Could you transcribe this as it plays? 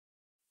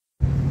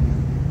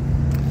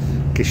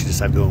in case you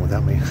decide going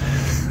without me.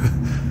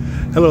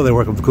 Hello there,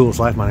 welcome to Coolest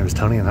Life. My name is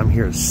Tony, and I'm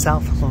here at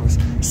South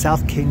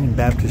Canyon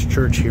Baptist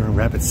Church here in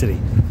Rapid City.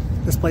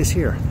 This place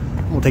here.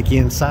 I'm going to take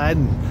you inside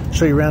and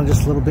show you around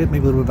just a little bit,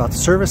 maybe a little bit about the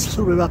service, a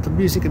little bit about the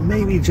music, and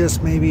maybe,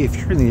 just maybe, if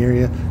you're in the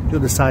area,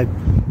 you'll decide,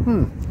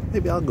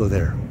 maybe I'll go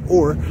there.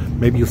 Or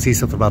maybe you'll see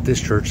something about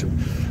this church that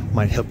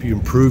might help you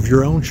improve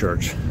your own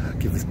church,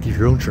 give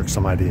your own church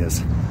some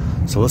ideas.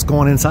 So let's go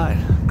on inside,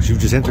 because you've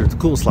just entered the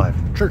Coolest Life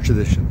Church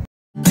Edition.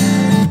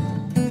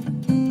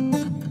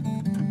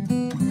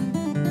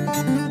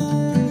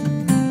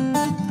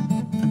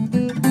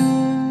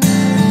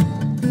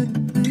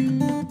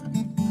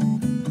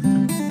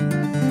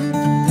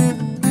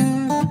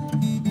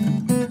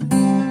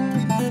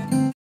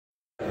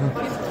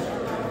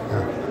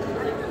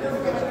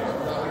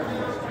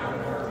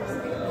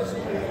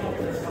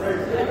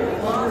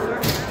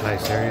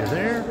 Nice area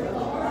there.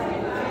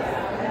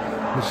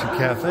 Mission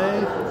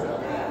Cafe.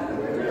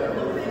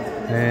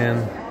 And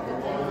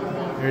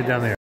area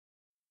down there.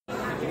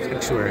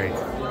 Sanctuary. I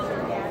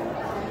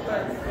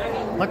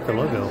like the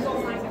logo.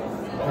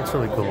 That's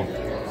really cool.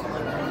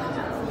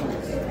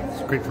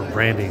 It's great for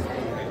branding.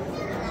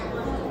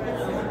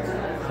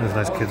 There's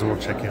nice kids we'll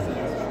check in.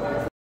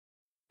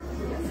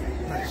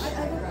 Nice.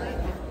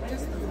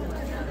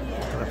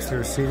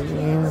 Upstairs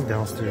seating,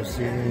 downstairs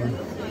seating.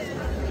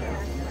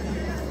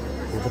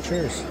 The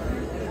chairs.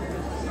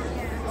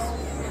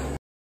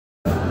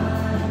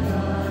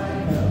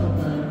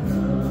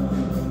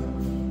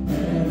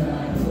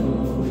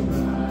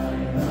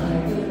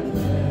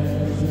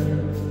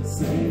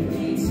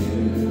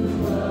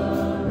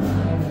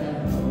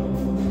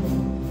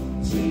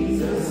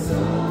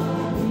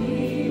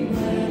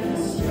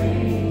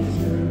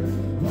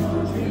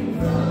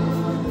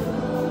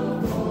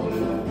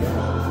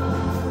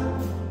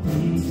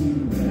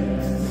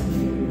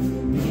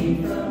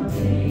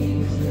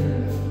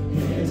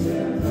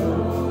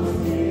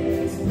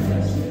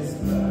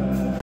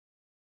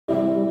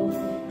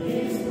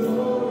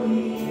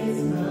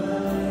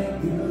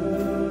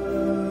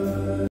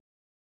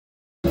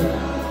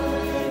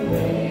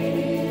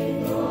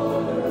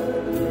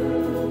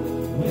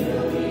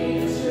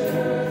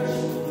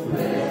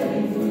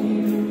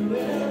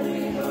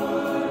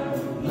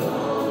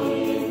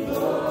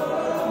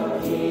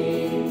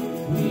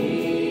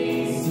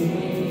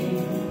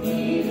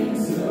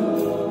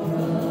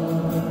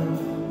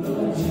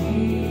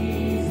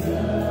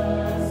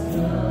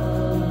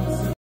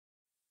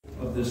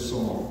 This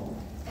song.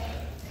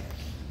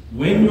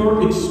 When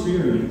your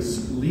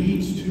experience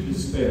leads to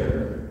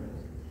despair,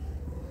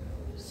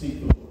 seek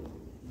the Lord.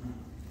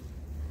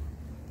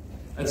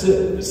 That's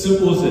it. As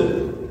simple as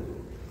it.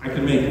 I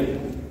can make it.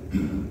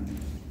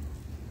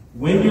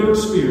 When your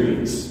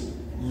experience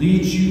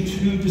leads you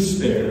to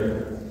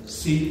despair,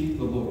 seek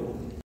the Lord.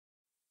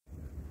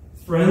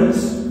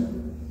 Friends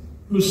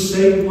who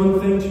say one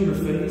thing to your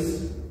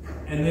face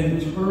and then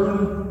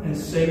turn and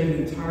say an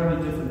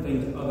entirely different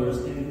thing to others,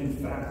 and in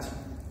fact,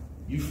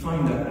 you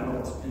find that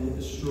out, and it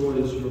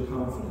destroys your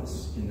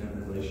confidence in that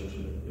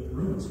relationship. It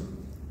ruins it.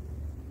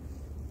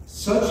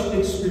 Such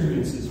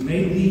experiences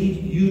may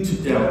lead you to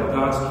doubt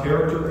God's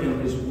character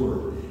and His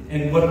Word.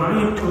 And what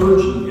I am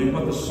urging, and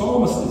what the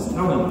psalmist is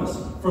telling us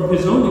from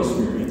his own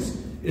experience,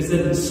 is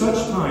that in such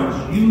times,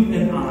 you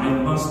and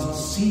I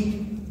must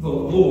seek the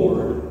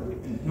Lord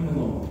and Him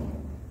alone.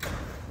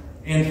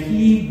 And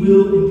He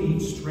will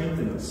indeed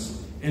strengthen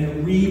us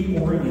and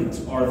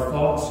reorient our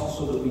thoughts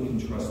so that we can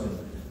trust Him.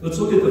 Let's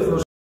look at the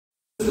first.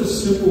 Just a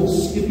simple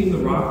skipping the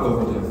rock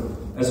over them,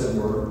 as it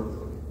were.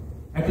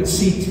 I could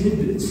see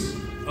tidbits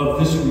of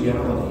this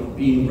reality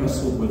being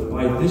wrestled with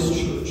by this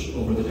church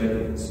over the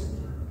decades.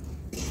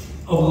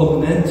 Of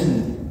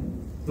lamenting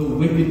the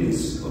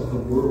wickedness of the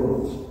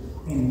world,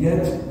 and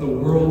yet the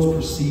world's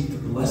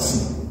perceived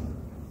blessing.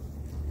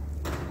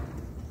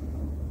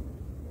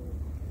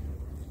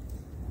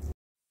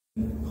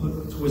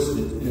 Twist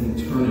it and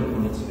turn it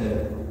on its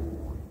head.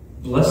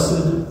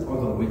 Blessed are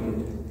the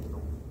wicked,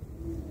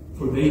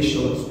 for they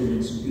shall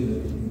experience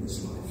good in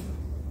this life.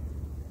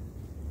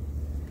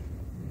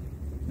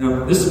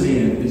 Now, this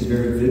man is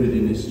very vivid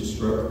in his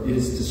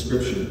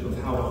description of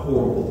how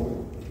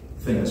horrible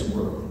things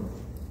were.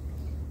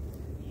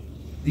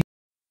 The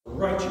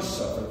righteous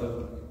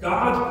suffer.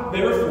 God,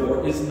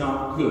 therefore, is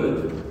not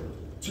good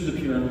to the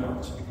pure in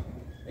heart.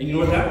 And you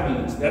know what that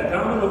means? That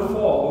domino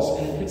falls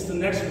and it hits the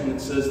next one that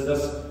says,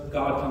 thus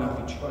God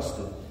cannot be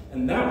trusted.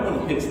 And that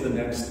one hits the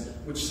next,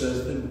 which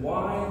says, then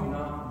why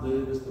not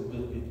live as the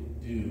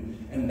wicked do?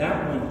 And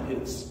that one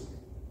hits,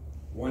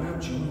 why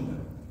not join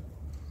them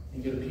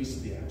and get a piece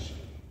of the action?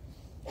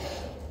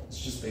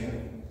 It's just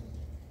vanity.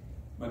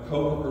 My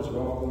coworkers are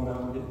all going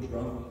out and getting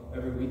drunk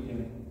every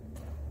weekend.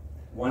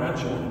 Why not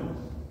join them?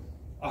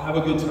 I'll have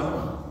a good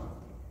time.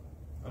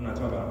 I'm not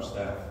talking about our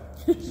staff.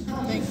 Just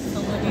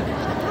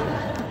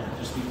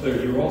be clear,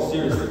 you were all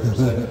serious there for a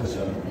second.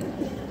 So.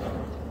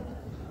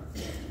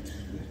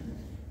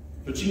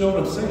 But you know what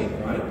I'm saying,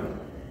 right?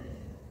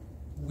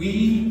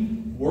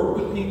 We work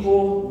with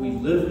people, we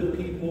live with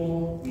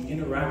people, we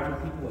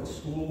interact with people at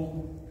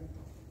school,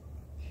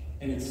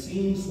 And it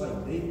seems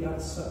like they've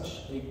got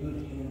such a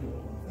good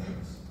handle on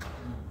things.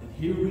 And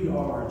here we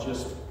are,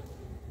 just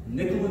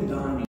nickel and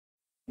diming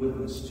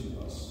witness to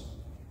us.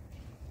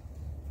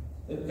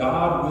 That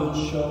God will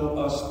show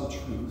us the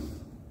truth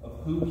of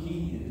who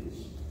He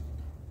is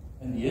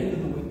and the end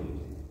of the wicked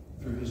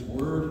through His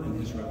Word and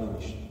His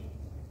revelation.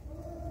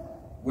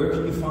 Where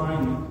can you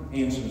find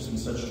answers in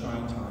such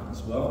trying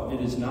times? Well,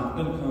 it is not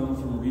going to come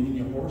from reading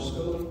your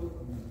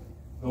horoscope,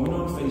 going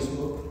on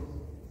Facebook,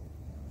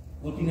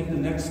 looking at the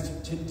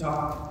next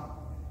TikTok,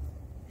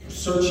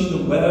 searching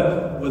the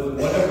web with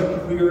whatever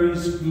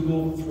queries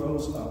Google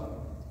throws up.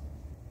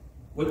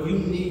 What you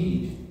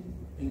need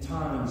in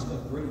times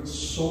of great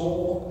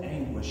soul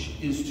anguish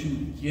is to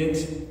get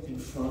in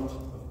front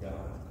of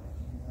God,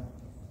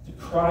 to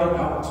cry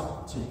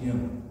out to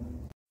Him.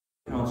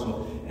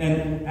 Counsel.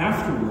 And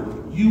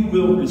afterward, you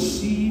will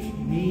receive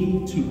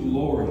me to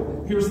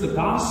glory. Here's the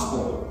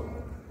gospel,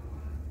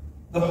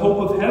 the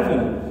hope of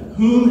heaven.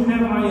 Whom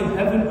have I in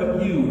heaven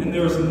but you? And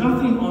there is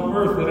nothing on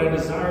earth that I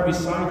desire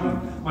beside you.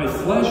 My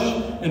flesh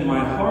and my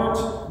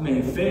heart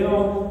may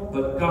fail,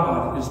 but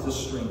God is the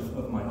strength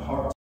of my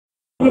heart.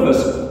 One of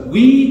us,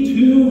 we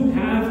too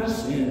have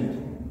sinned.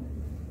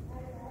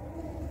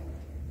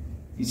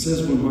 He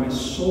says, when my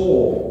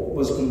soul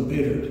was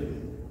embittered,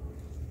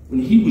 when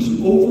he was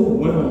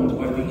overwhelmed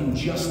by the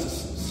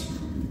injustices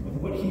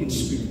of what he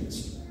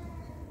experienced,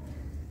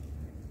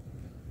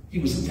 he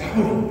was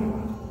doubting God.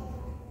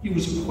 He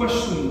was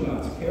questioning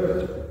God's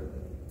character.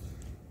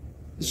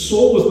 His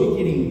soul was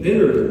beginning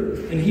bitter,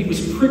 and he was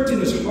pricked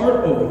in his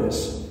heart over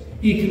this.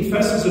 He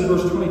confesses in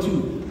verse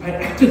 22, I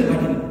acted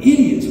like an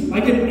idiot,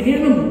 like an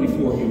animal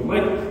before you,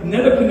 like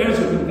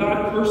Nebuchadnezzar when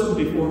God cursed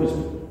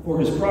him for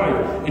his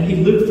pride, and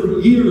he lived for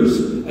years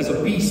as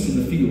a beast in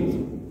the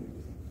field.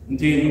 In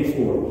Daniel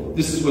 4,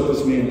 this is what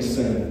this man is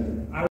saying.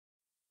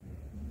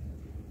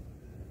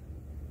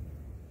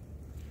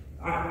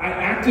 I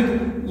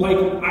acted like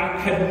I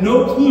had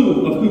no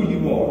clue of who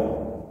you are,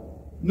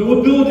 no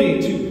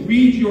ability to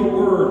read your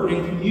word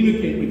and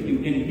communicate with you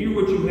and hear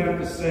what you have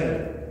to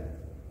say.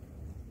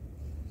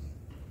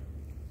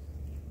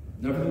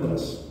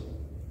 Nevertheless,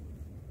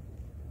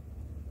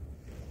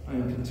 I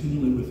am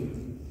continually with you.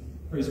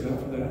 Praise God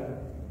for that.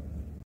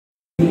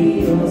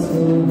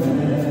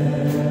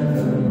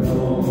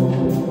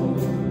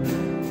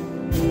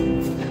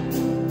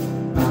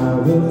 I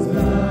was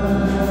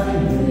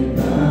blinded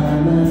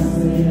by my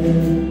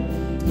sin,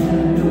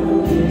 and no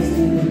place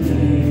to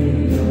hear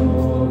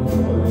your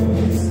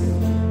voice.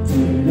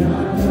 Did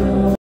not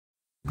know.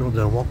 Girl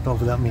done walked off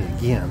without me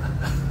again.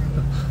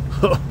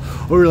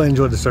 We really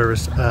enjoyed the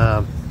service.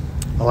 I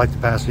like the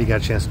pastor. He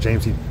got a chance.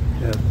 James, he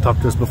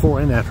talked to us before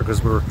and after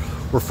because we're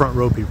front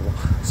row people,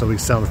 so we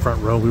sat on the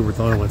front row. We were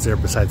the only ones there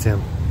besides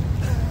him.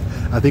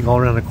 I think all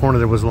around the corner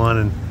there was one,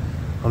 and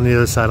on the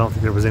other side I don't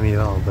think there was any at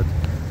all. But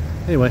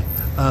anyway,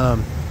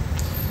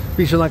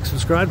 be sure to like and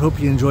subscribe. Hope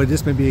you enjoyed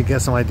this. Maybe you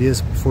got some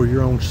ideas for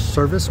your own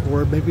service,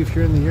 or maybe if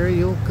you're in the area,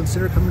 you'll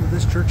consider coming to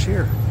this church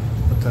here.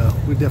 But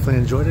we definitely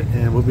enjoyed it,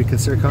 and will we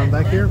consider coming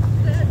back here?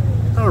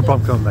 I would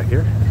probably come back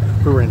here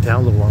if we were in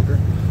town a little longer.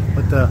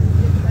 But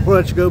we'll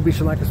let you go. Be sure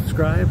to like and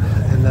subscribe,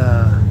 and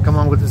come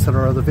on with us on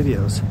our other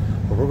videos.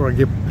 But we're going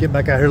to get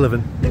back out here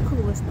living. The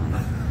coolest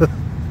life.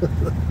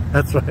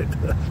 That's right.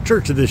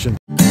 Church edition.